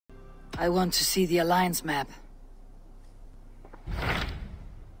I want to see the Alliance map.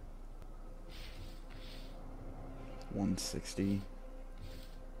 $160,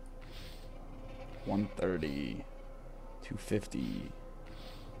 $130, $250,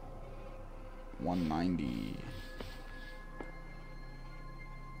 $190.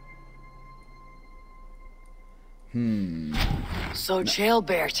 So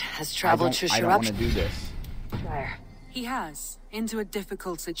Jailbert has traveled to I don't want to do this. Shire. He has, into a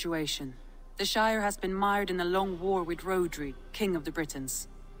difficult situation. The Shire has been mired in a long war with Rodri, King of the Britons.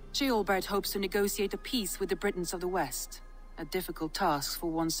 Jailbert hopes to negotiate a peace with the Britons of the West. A difficult task for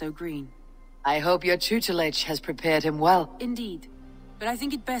one so green. I hope your tutelage has prepared him well. Indeed. But I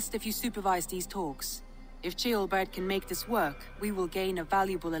think it best if you supervise these talks. If Jailbert can make this work, we will gain a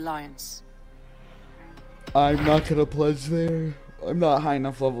valuable alliance. I'm not gonna pledge there. I'm not high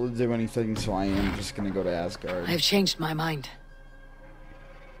enough level to do anything, so I am just gonna go to Asgard. I've changed my mind.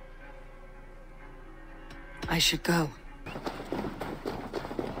 I should go.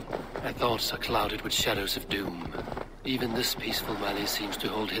 My thoughts are clouded with shadows of doom. Even this peaceful valley seems to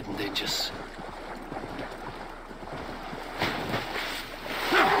hold hidden dangers.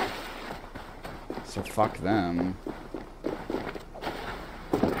 So fuck them.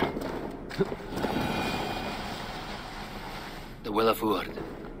 The Well of Urd.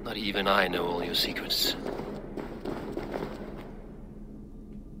 Not even I know all your secrets.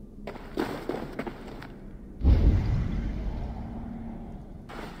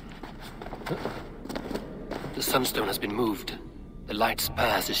 The sunstone has been moved. The light's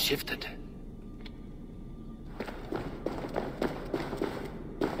path is shifted.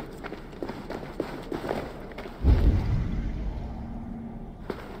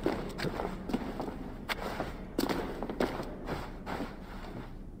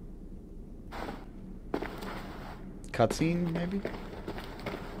 Cutscene, maybe?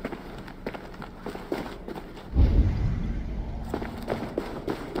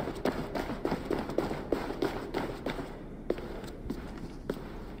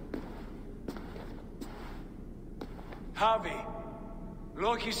 Harvey,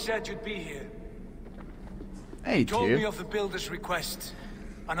 Loki said you'd be here. Hey, He told me dude. of the builder's request,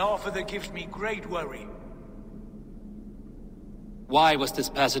 an offer that gives me great worry. Why was this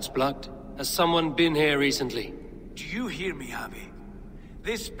passage blocked? Has someone been here recently? Do you hear me, Harvey?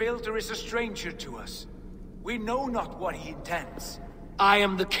 This builder is a stranger to us. We know not what he intends. I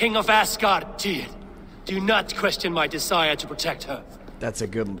am the King of Asgard, Tyr. Do not question my desire to protect her. That's some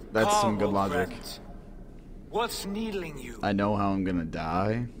good old logic. friend. What's needling you? I know how I'm gonna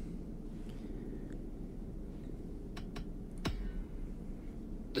die.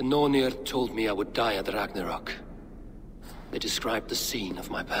 The Nornir told me I would die at Ragnarok. They described the scene of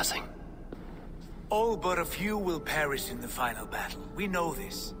my passing. All but a few will perish in the final battle. We know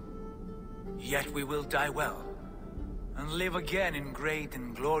this. Yet we will die well, and live again in great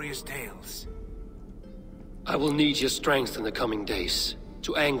and glorious tales. I will need your strength in the coming days.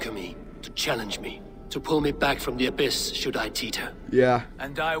 To anchor me, to challenge me, to pull me back from the abyss should I teeter. Yeah.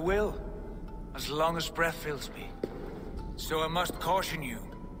 And I will, as long as breath fills me. So I must caution you.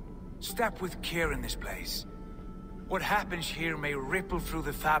 Step with care in this place. What happens here may ripple through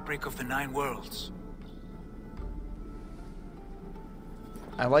the fabric of the Nine Worlds.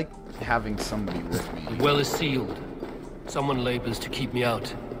 I like having somebody with me. The well is sealed. Someone labors to keep me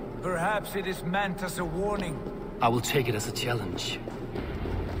out. Perhaps it is meant as a warning. I will take it as a challenge.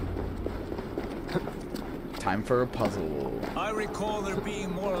 Time for a puzzle. I recall there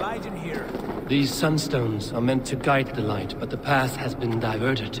being more light in here. These sunstones are meant to guide the light, but the path has been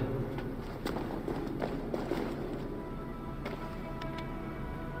diverted.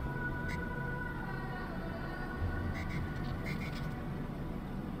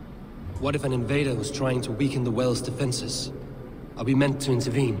 What if an invader was trying to weaken the well's defenses? Are we meant to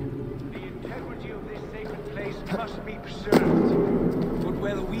intervene? The integrity of this sacred place must be preserved. But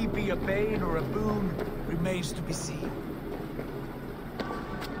whether we be a bane or a boon remains to be seen.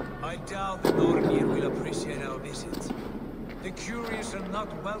 I doubt the Nornir will appreciate our visit. The curious are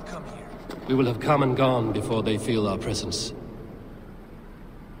not welcome here. We will have come and gone before they feel our presence.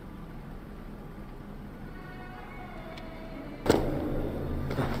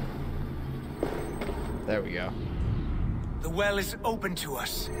 There we go. The well is open to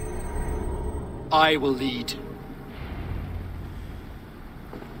us. I will lead.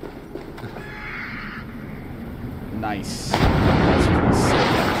 Nice. That's pretty sick,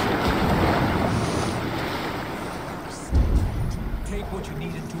 Take what you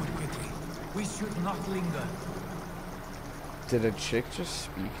need and do it quickly. We should not linger. actually. Did a chick just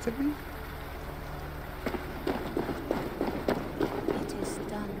speak to me? It is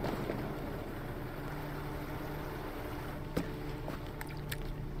done.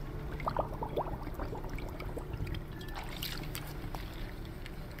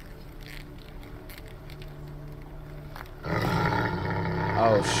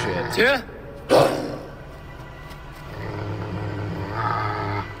 Oh shit. Tyr?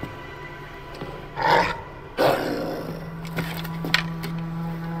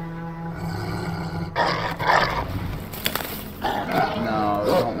 No,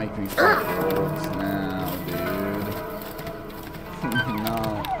 don't make me fight wolves now, dude.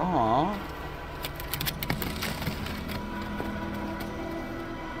 No. Aww.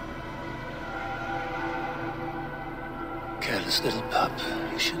 Careless little pup.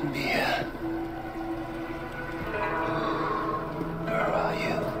 You shouldn't be here. Where are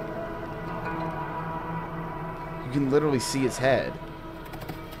you? You can literally see its head.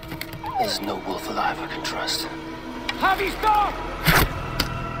 There's no wolf alive I can trust. Javi, stop!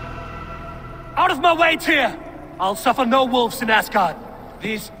 Out of my way, Tyr! I'll suffer no wolves in Asgard.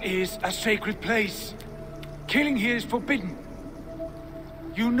 This is a sacred place. Killing here is forbidden.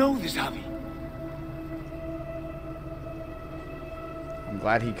 You know this, Javi. I'm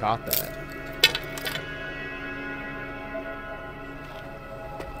glad he caught that.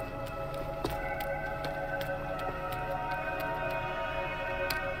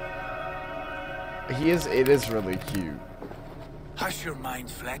 It is really cute. Has your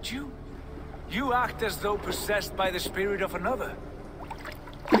mind fled you? You act as though possessed by the spirit of another.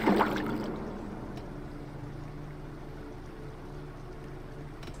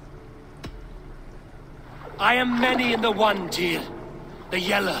 I am many in the one, Tyr. The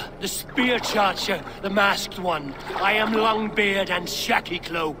Yeller, the Spear Charger, the Masked One. I am Longbeard and Shaky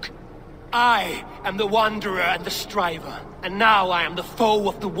Cloak. I am the Wanderer and the Striver. And now I am the foe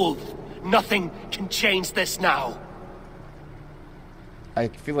of the Wolf. Nothing can change this now. I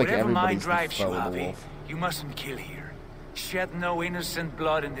feel like Whatever mind everybody's the drives you, foe of the Javi, wolf. you mustn't kill here. Shed no innocent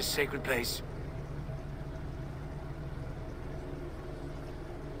blood in this sacred place.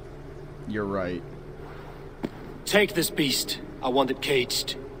 You're right. Take this beast. I want it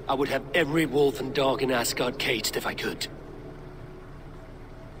caged. I would have every wolf and dog in Asgard caged if I could.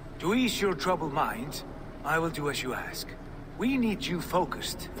 To ease your troubled mind, I will do as you ask. We need you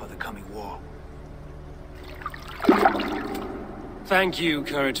focused for the coming war. Thank you,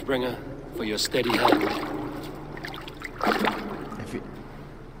 Courage Bringer, for your steady hand.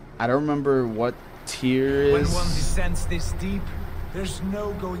 I don't remember what tier is. When one descends this deep, there's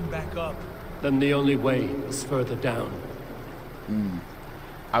no going back up. Then the only way is further down.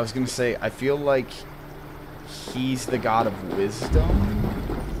 I was gonna say, I feel like he's the god of wisdom.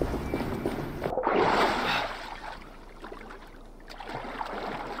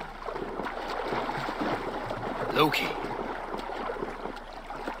 Loki.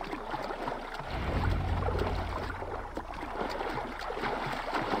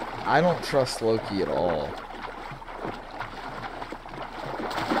 I don't trust Loki at all.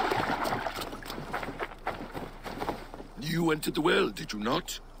 You entered the well, did you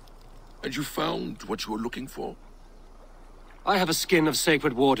not? And you found what you were looking for? I have a skin of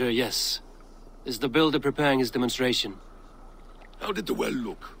sacred water, yes. Is the builder preparing his demonstration? How did the well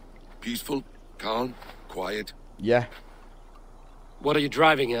look? Peaceful? Calm? Quiet? Yeah. What are you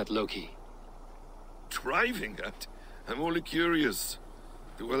driving at, Loki? Driving at? I'm only curious.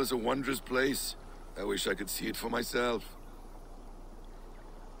 The well is a wondrous place. I wish I could see it for myself.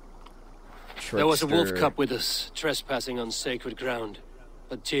 There was a wolf Trickster. cub with us, trespassing on sacred ground.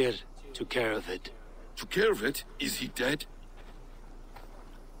 But Tyr took care of it. Took care of it? Is he dead?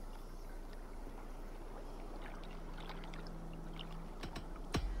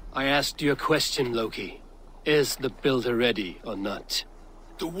 I asked you a question, Loki. Is the builder ready or not?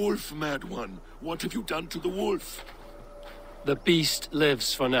 The wolf, mad one. What have you done to the wolf? The beast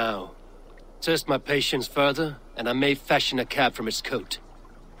lives for now. Test my patience further, and I may fashion a cap from its coat.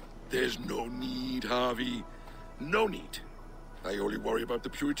 There's no need, Harvey. No need. I only worry about the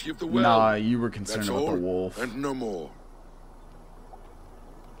purity of the well. Nah, you were concerned That's about all, the wolf. and no more.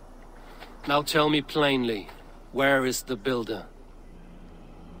 Now tell me plainly, where is the builder?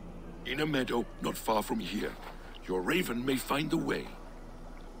 In a meadow not far from here. Your raven may find the way.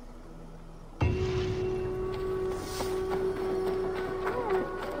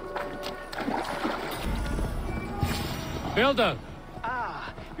 Builder!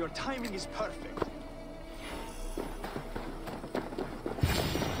 Ah, your timing is perfect.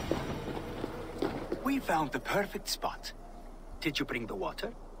 We found the perfect spot. Did you bring the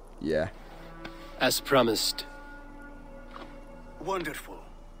water? Yeah. As promised. Wonderful.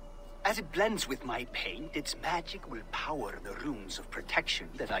 As it blends with my paint, its magic will power the runes of protection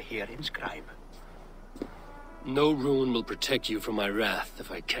that I here inscribe. No rune will protect you from my wrath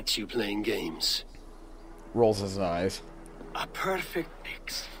if I catch you playing games. Rolls his eyes. A perfect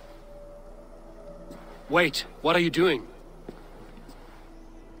mix. Wait, what are you doing?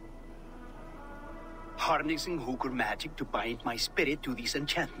 harnessing hooker magic to bind my spirit to these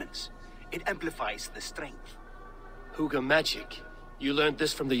enchantments. It amplifies the strength. Hooker magic? You learned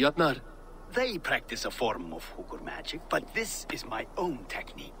this from the Jotnar? They practice a form of hooker magic, but this is my own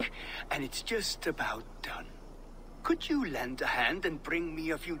technique, and it's just about done. Could you lend a hand and bring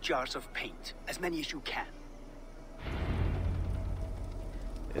me a few jars of paint? As many as you can.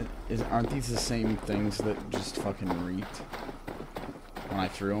 Aren't these the same things that just fucking reeked when I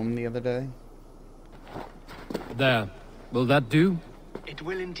threw them the other day? There. Will that do? It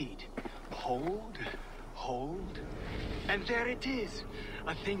will indeed. Hold, hold, and there it is.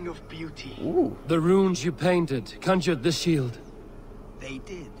 A thing of beauty. Ooh. The runes you painted conjured the shield. They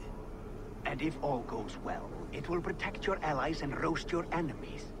did. And if all goes well, it will protect your allies and roast your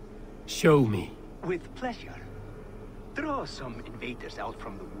enemies. Show me. With pleasure. Draw some invaders out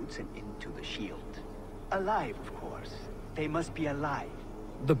from the woods and into the shield. Alive, of course. They must be alive.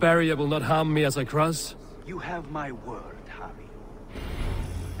 The barrier will not harm me as I cross? You have my word, Harry.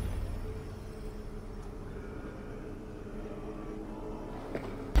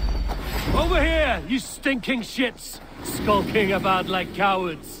 Over here, you stinking shits! Skulking about like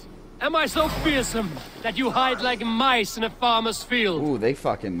cowards. Am I so fearsome that you hide like mice in a farmer's field? Ooh, they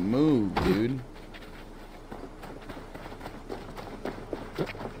fucking move, dude.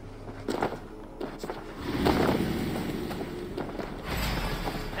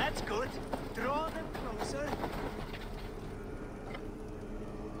 That's good. Draw them closer.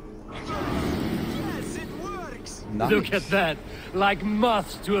 Yes, it works! Nice. Look at that, like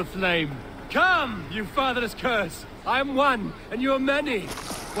moths to a flame. Come, you fatherless curse! I'm one, and you're many.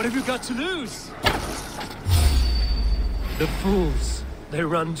 What have you got to lose? The fools. They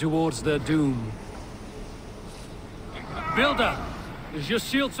run towards their doom. Builder! Is your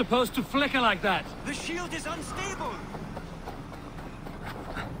shield supposed to flicker like that? The shield is unstable!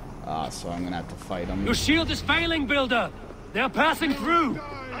 Ah, so I'm gonna have to fight them. Your shield is failing, Builder! They're passing through!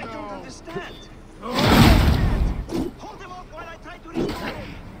 I don't understand. Hold him off while I try to restore him.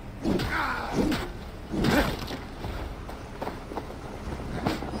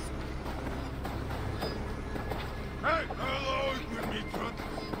 Hey, hello, with me, truck.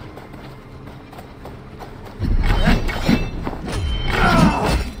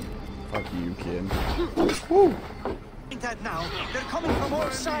 Fuck you, kid. Woo! Ain't that now? They're coming from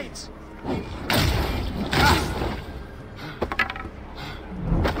all sides.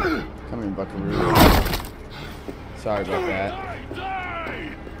 Come here, buckaroo. Sorry about that.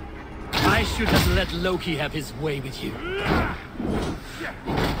 I should have let Loki have his way with you. Oh,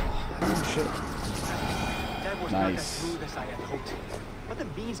 shit. That was not as smooth as I had hoped. But the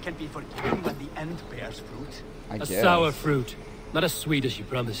means can be forgiven when the end bears fruit. I A guess. sour fruit, not as sweet as you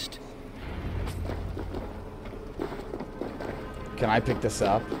promised. Can I pick this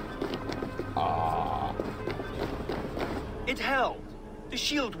up? Ah. It held. The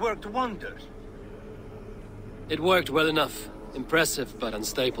shield worked wonders. It worked well enough. Impressive, but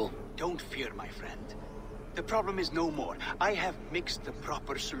unstable. Don't fear, my friend. The problem is no more. I have mixed the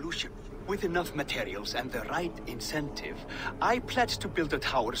proper solution. With enough materials and the right incentive, I pledge to build a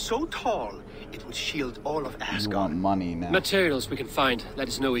tower so tall it would shield all of You Asgard. want money now. Materials we can find, that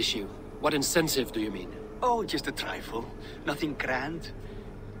is no issue. What incentive do you mean? Oh, just a trifle. Nothing grand.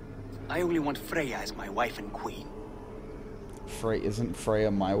 I only want Freya as my wife and queen. Isn't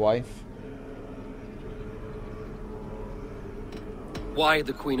Freya my wife? Why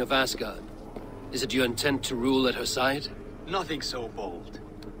the Queen of Asgard? Is it your intent to rule at her side? Nothing so bold.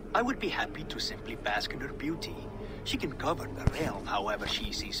 I would be happy to simply bask in her beauty. She can govern the realm however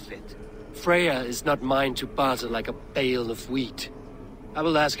she sees fit. Freya is not mine to barter like a bale of wheat. I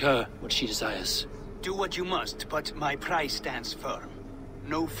will ask her what she desires. Do what you must, but my price stands firm.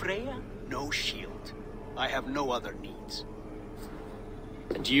 No Freya, no shield. I have no other needs.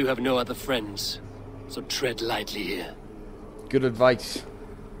 And you have no other friends, so tread lightly here. Good advice.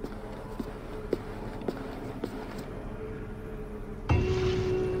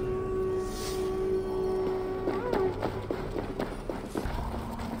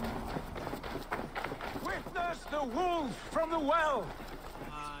 Witness the wolf from the well!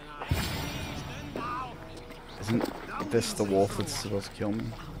 Isn't this the wolf that's supposed to kill me?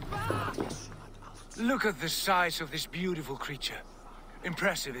 Look at the size of this beautiful creature.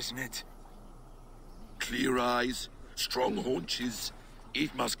 Impressive, isn't it? Clear eyes, strong haunches.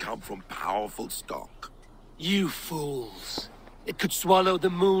 It must come from powerful stock. You fools. It could swallow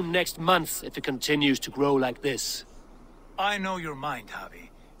the moon next month if it continues to grow like this. I know your mind, Javi,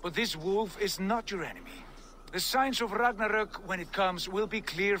 but this wolf is not your enemy. The signs of Ragnarök, when it comes, will be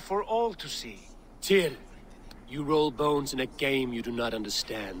clear for all to see. Tyr, you roll bones in a game you do not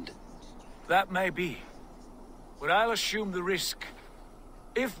understand. That may be, but I'll assume the risk.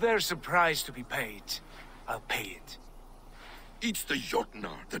 If there's a price to be paid, I'll pay it. It's the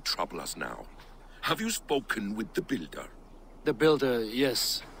Jotnar that trouble us now. Have you spoken with the builder? The builder,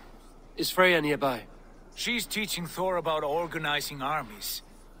 yes. Is Freya nearby? She's teaching Thor about organizing armies.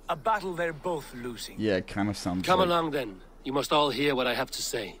 A battle they're both losing. Yeah, it kind of sounds Come like... along then. You must all hear what I have to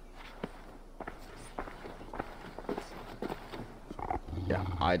say. Yeah,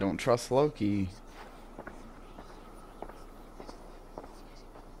 I don't trust Loki.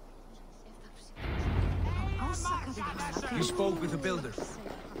 You spoke with the builder.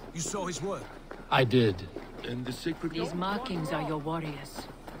 You saw his work. I did. And the sacred... These markings are your warriors.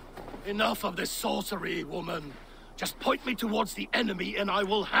 Enough of this sorcery, woman. Just point me towards the enemy and I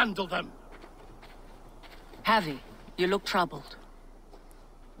will handle them. Havi, you look troubled.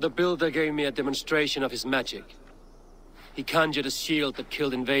 The builder gave me a demonstration of his magic. He conjured a shield that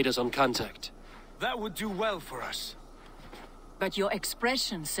killed invaders on contact. That would do well for us. But your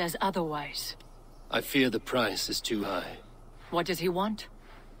expression says otherwise. I fear the price is too high. What does he want?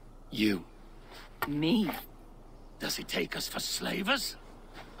 You. Me? Does he take us for slavers?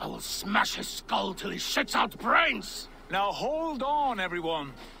 I will smash his skull till he shits out brains! Now hold on,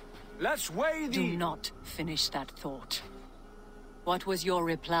 everyone. Let's weigh the... Do not finish that thought. What was your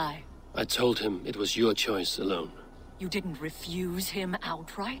reply? I told him it was your choice alone. You didn't refuse him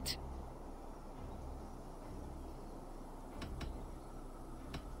outright?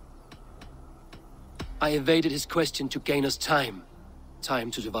 I evaded his question to gain us time. Time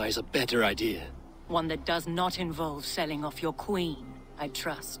to devise a better idea. One that does not involve selling off your queen, I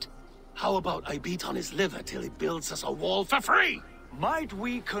trust. How about I beat on his liver till he builds us a wall for free? Might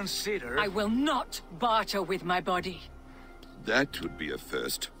we consider... I will not barter with my body. That would be a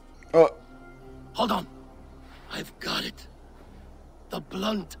first. Hold on. I've got it. The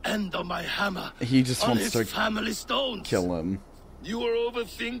blunt end of my hammer. He just on wants his to family stones. kill him. You are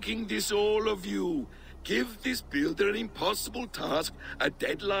overthinking this, all of you. Give this builder an impossible task, a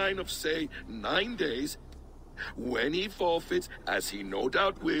deadline of, say, 9 days. When he forfeits, as he no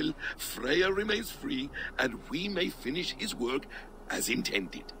doubt will, Freya remains free, and we may finish his work as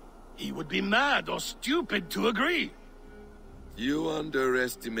intended. He would be mad or stupid to agree. You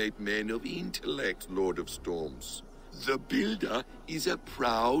underestimate men of intellect, Lord of Storms. The builder is a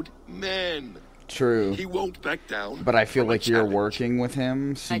proud man. True. He won't back down. But I feel from a like you're challenge. working with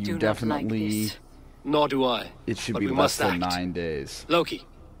him, so I you do definitely... not like this. Nor do I. It should but be we less must than act. 9 days. Loki,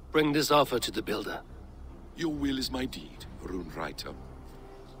 bring this offer to the builder. Your will is my deed, Runewriter.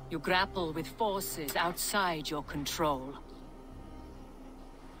 You grapple with forces outside your control.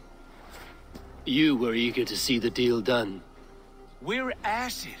 You were eager to see the deal done. We're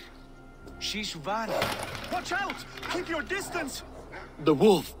Aesir. She's Vala. Watch out! Keep your distance! The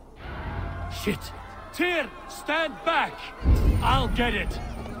wolf! Shit! Tyr, stand back! I'll get it!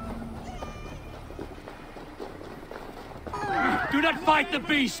 Do not fight the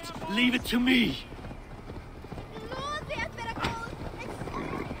beast! Leave it to me!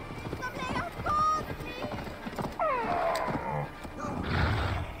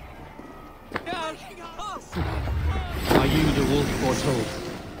 Are you the wolf foretold?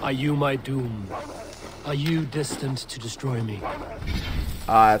 Are you my doom? Are you destined to destroy me?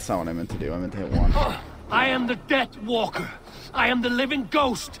 That's not what I meant to do. I meant to hit one. I am the Death Walker. I am the living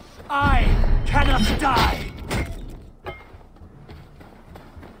ghost. I cannot die.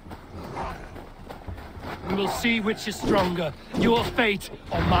 We will see which is stronger, your fate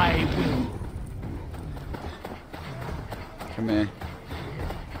or my will. Come here.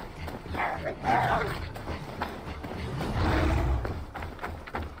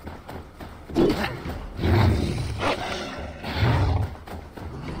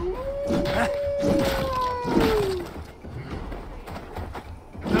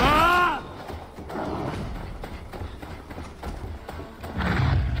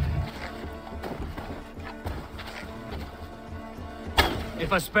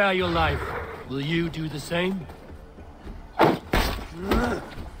 If I spare your life, will you do the same?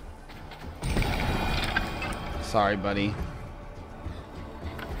 Sorry, buddy.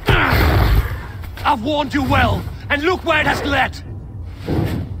 I've warned you well, and look where it has led!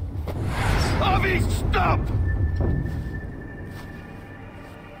 Avi, stop!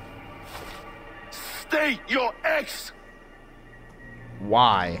 State your ex!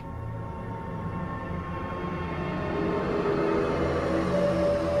 Why?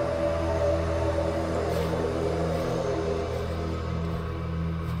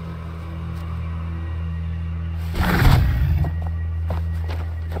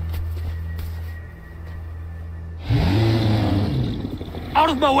 Out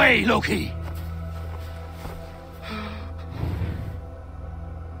of my way, Loki!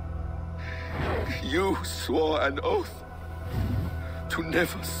 You swore an oath to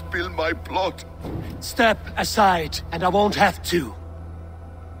never spill my blood. Step aside, and I won't have to.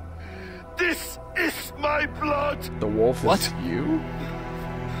 This is my blood. The wolf What? is you?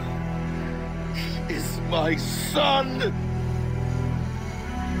 He is my son.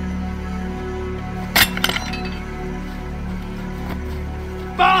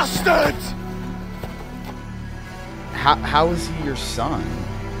 Bastard! How is he your son?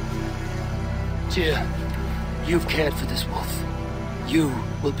 Tyr, you've cared for this wolf. You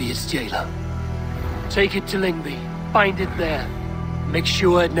will be its jailer. Take it to Lingby. Bind it there. Make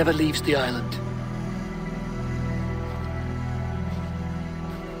sure it never leaves the island.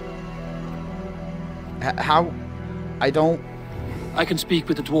 How? I don't... I can speak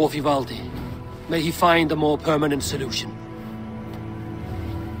with the dwarf Ivaldi. May he find a more permanent solution.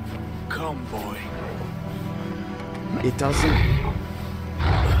 Come, boy. It doesn't...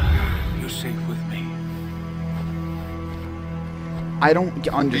 You're safe with me. I don't Be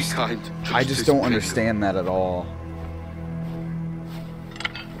understand. kind. I just don't understand that at all.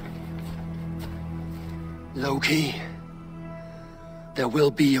 Loki, there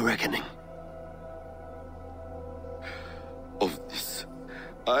will be a reckoning. Of this,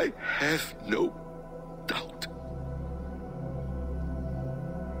 I have no doubt.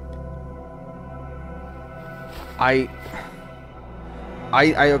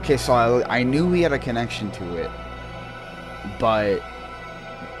 Okay, so I knew he had a connection to it, but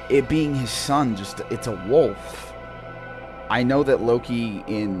it being his son, it's a wolf. I know that Loki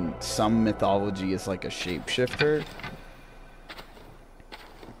in some mythology is like a shapeshifter,